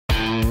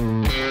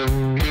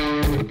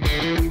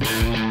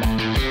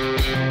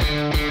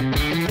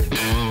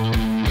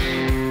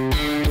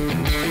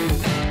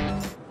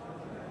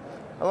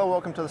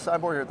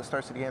Cyborg here at the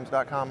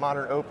StarCityGames.com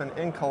Modern Open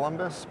in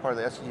Columbus, part of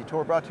the SCG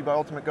Tour, brought to you by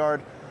Ultimate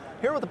Guard.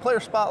 Here with the Player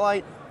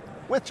Spotlight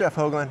with Jeff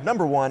Hoogland,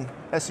 #1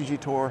 SCG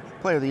Tour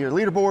Player of the Year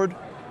leaderboard,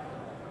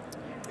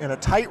 in a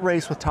tight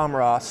race with Tom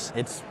Ross.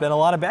 It's been a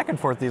lot of back and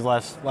forth these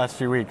last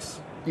few weeks.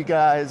 You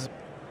guys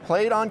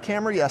played on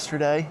camera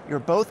yesterday. You're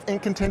both in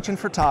contention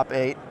for top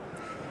 8.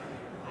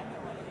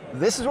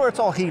 This is where it's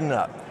all heating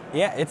up.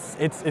 Yeah,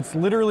 it's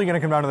literally going to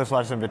come down to this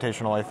last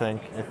invitational, I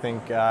think. I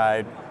think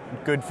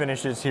good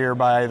finishes here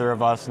by either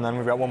of us, and then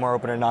we've got one more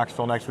open in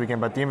Knoxville next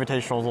weekend, but the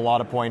invitational is a lot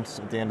of points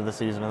at the end of the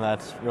season, and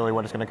that's really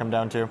what it's going to come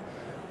down to.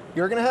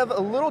 You're going to have a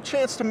little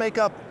chance to make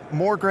up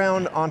more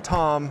ground on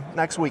Tom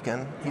next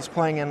weekend. He's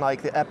playing in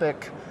like the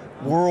Epic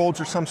Worlds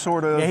or some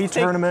sort of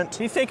tournament.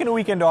 He's taking a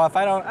weekend off.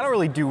 I don't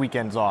really do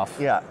weekends off.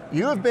 Yeah,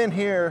 you have been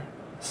here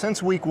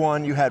since week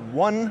 1. You had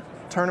one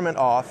tournament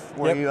off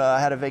where you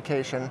had a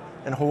vacation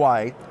in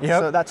Hawaii. Yep.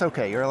 So that's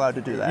okay. You're allowed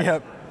to do that.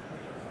 Yep.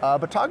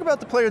 But talk about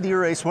the Player of the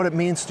Year race, what it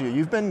means to you.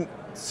 You've been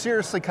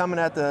seriously coming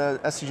at the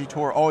SCG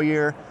Tour all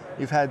year.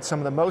 You've had some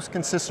of the most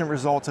consistent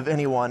results of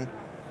anyone.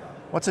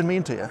 What's it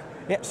mean to you?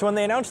 Yeah, so when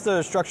they announced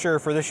the structure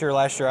for this year,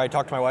 last year, I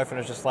talked to my wife and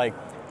it was just like,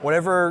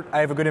 whatever I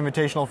have a good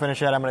invitational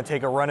finish at, I'm going to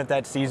take a run at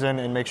that season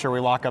and make sure we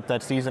lock up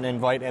that season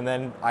invite. And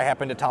then I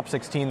happened to top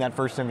 16 that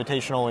first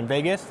invitational in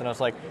Vegas, and I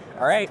was like,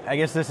 all right, I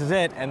guess this is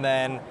it. And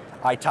then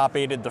I top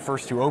 8'd the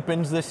first 2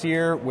 opens this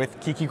year with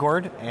Kiki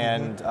Cord,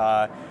 and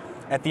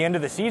at the end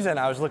of the season,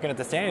 I was looking at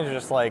the standings and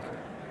just like,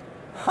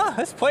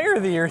 this Player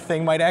of the Year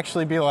thing might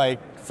actually be like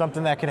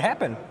something that could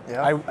happen.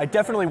 Yeah. I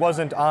definitely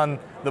wasn't on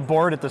the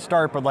board at the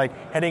start, but like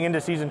heading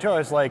into season 2, I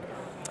was like,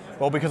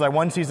 well, because I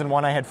won season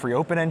 1, I had free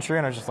open entry,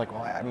 and I was just like,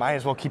 well, I might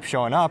as well keep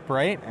showing up,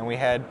 right? And we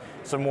had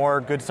some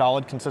more good,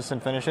 solid,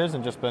 consistent finishes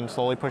and just been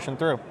slowly pushing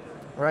through.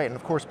 Right, and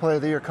of course, Player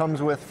of the Year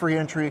comes with free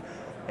entry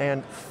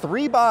and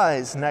 3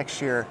 buys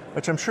next year,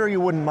 which I'm sure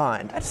you wouldn't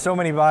mind. That's so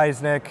many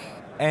buys, Nick.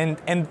 And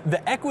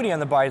the equity on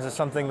the buys is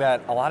something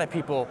that a lot of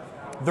people,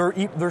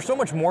 they're so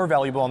much more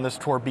valuable on this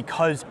tour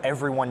because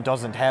everyone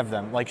doesn't have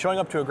them. Like showing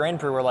up to a Grand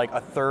Prix where like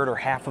a third or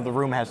half of the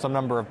room has some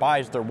number of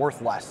buys, they're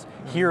worth less.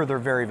 Here, they're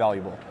very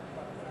valuable.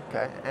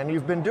 Okay, and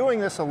you've been doing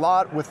this a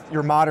lot with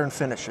your modern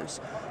finishes.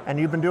 And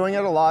you've been doing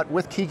it a lot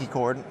with Kiki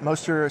Cord.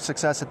 Most of your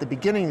success at the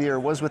beginning of the year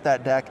was with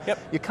that deck. Yep.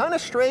 You kind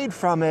of strayed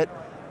from it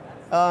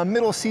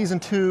middle of season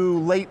 2,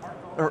 late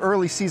or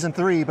early season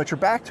 3, but you're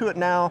back to it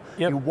now.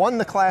 Yep. You won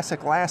the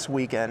Classic last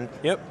weekend.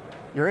 Yep.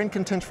 You're in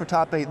contention for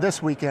top 8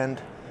 this weekend.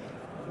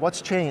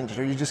 What's changed,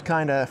 or you just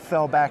kind of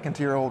fell back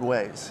into your old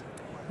ways?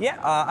 Yeah,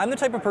 I'm the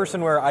type of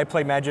person where I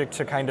play Magic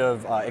to kind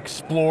of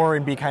explore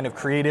and be kind of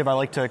creative. I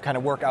like to kind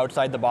of work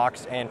outside the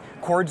box, and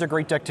Cord's a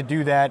great deck to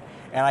do that.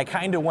 And I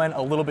kind of went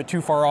a little bit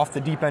too far off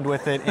the deep end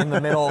with it in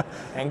the middle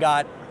and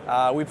got,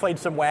 we played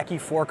some wacky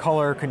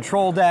 4-color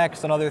control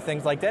decks and other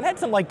things like that. And had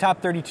some like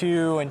top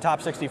 32 and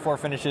top 64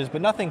 finishes,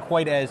 but nothing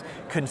quite as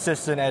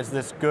consistent as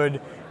this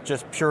good,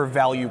 just pure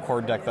value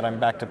Cord deck that I'm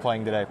back to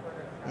playing today.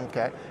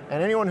 Okay,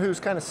 and anyone who's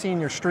kind of seen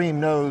your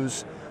stream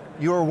knows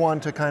you're one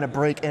to kind of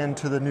break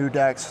into the new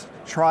decks,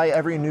 try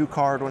every new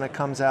card when it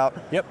comes out.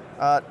 Yep.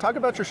 Talk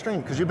about your stream,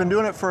 because you've been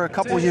doing it for a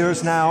couple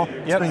years now.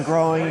 It's been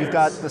growing. You've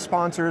got the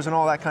sponsors and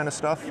all that kind of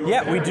stuff.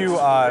 Yeah, we do.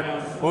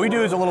 What we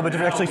do is a little bit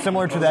different, actually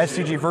similar to the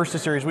SCG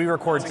Versus series. We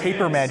record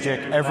paper Magic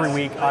every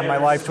week on my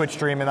live Twitch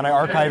stream, and then I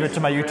archive it to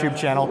my YouTube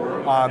channel.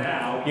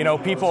 You know,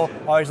 people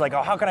always like,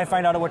 oh, how can I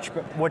find out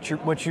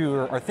what you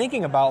are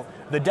thinking about?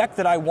 The deck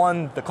that I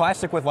won the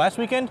Classic with last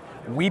weekend,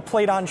 we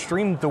played on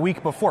stream the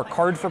week before,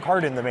 card for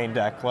card in the main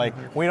deck. Like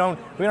we don't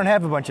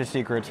have a bunch of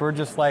secrets. We're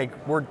just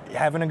like, we're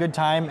having a good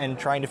time and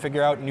trying to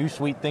figure out new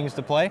sweet things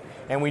to play,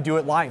 and we do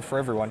it live for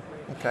everyone.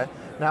 Okay.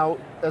 Now,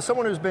 as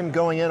someone who's been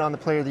going in on the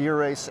Player of the Year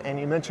race, and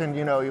you mentioned,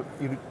 you know,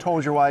 you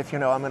told your wife, you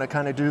know, I'm going to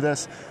kind of do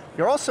this.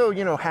 You're also,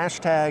 you know,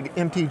 hashtag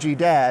MTG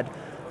Dad.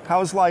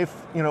 How's life,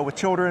 you know, with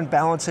children,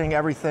 balancing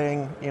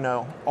everything, you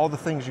know, all the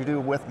things you do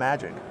with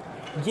Magic?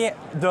 Yeah,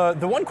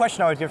 the one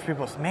question I always give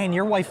people is, man,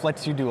 your wife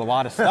lets you do a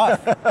lot of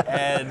stuff.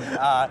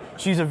 And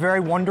she's a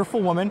very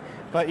wonderful woman,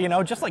 but you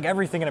know, just like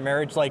everything in a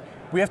marriage, like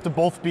we have to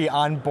both be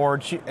on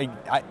board. She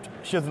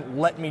doesn't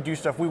let me do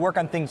stuff. We work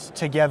on things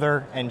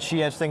together, and she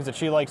has things that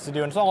she likes to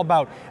do, and it's all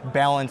about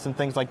balance and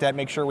things like that.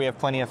 Make sure we have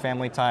plenty of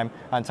family time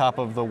on top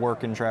of the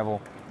work and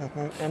travel.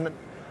 And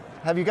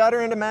have you got her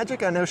into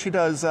Magic? I know she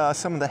does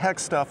some of the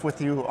Hex stuff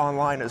with you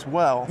online as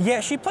well. Yeah,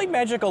 she played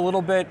Magic a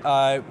little bit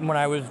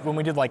when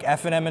we did like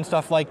F&M and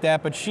stuff like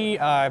that, but she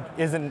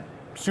isn't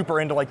super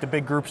into like the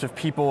big groups of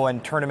people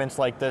and tournaments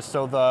like this,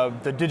 so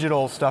the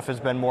digital stuff has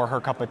been more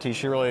her cup of tea.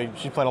 She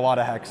played a lot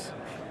of Hex.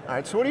 All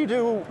right, so what do you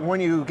do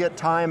when you get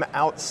time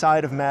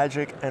outside of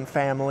Magic and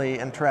family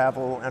and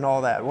travel and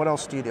all that? What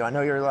else do you do? I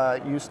know you're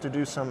used to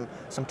do some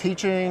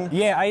teaching.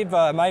 Yeah, I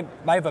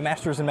have a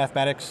master's in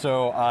mathematics,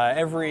 so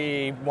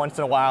every once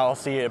in a while I'll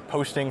see a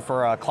posting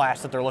for a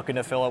class that they're looking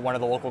to fill at one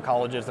of the local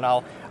colleges, and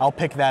I'll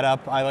pick that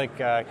up. I like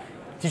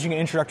teaching an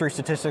introductory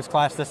statistics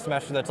class this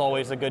semester. That's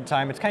always a good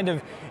time. It's kind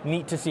of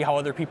neat to see how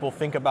other people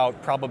think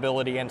about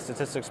probability and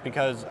statistics,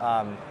 because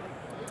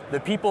the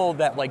people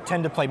that like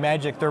tend to play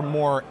Magic, they're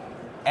more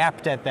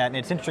apt at that, and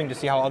it's interesting to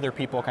see how other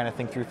people kind of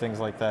think through things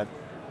like that.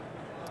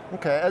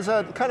 Okay, as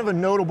a kind of a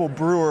notable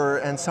brewer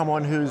and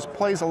someone who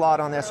plays a lot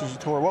on the SCG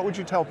Tour, what would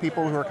you tell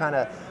people who are kind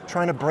of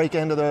trying to break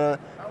into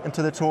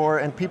the tour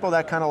and people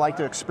that kind of like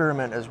to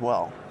experiment as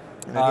well?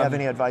 Do you have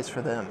any advice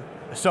for them?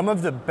 Some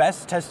of the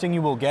best testing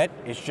you will get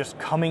is just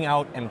coming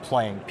out and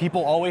playing.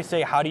 People always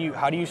say, how do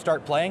you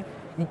start playing?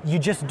 You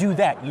just do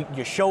that.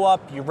 You show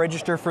up, you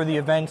register for the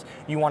events,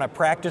 you want to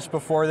practice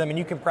before them, and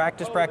you can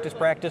practice,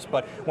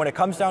 but when it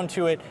comes down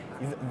to it,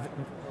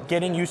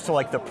 getting used to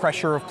like the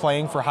pressure of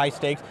playing for high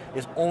stakes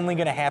is only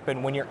going to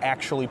happen when you're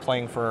actually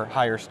playing for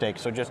higher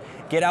stakes. So just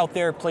get out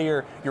there, play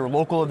your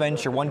local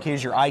events, your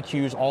 1Ks, your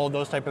IQs, all of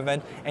those type of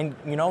events, and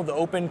you know the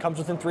Open comes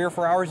within 3 or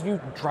 4 hours. You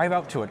drive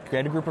out to it,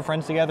 get a group of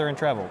friends together, and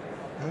travel.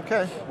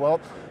 Okay, well,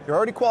 you're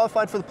already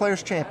qualified for the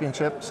Players'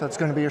 Championship, so it's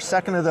going to be your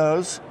second of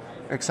those.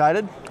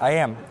 Excited? I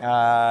am.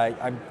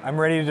 I'm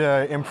ready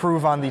to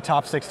improve on the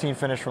top 16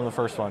 finish from the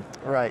first one.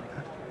 Right.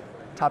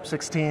 Top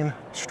 16,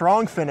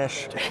 strong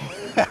finish.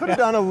 Could have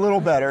done a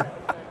little better.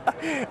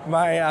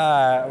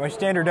 My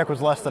standard deck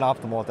was less than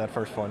optimal at that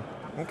first one.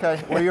 Okay.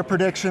 What are your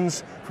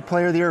predictions for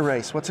Player of the Year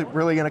race? What's it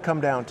really going to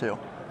come down to?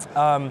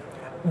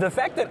 The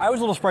fact that I was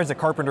a little surprised that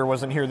Carpenter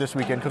wasn't here this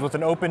weekend, because with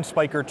an open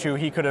spike or two,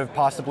 he could have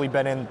possibly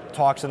been in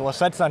talks, and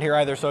Lissette's not here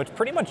either, so it's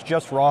pretty much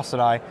just Ross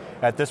and I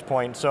at this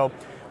point. So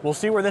we'll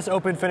see where this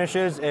Open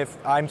finishes. If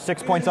I'm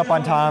 6 points up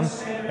on Tom,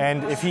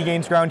 and if he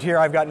gains ground here,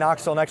 I've got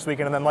Knoxville next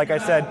weekend. And then, like I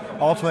said,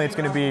 ultimately it's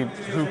going to be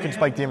who can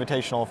spike the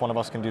Invitational if one of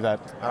us can do that.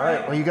 All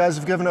right. Well, you guys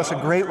have given us a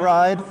great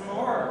ride.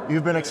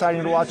 You've been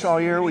exciting to watch all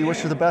year. We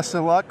wish you the best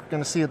of luck.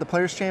 Going to see you at the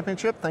Players'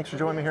 Championship. Thanks for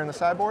joining me here in the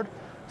sideboard.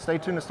 Stay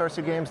tuned to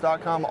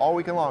StarCityGames.com all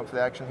weekend long for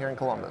the action here in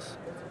Columbus.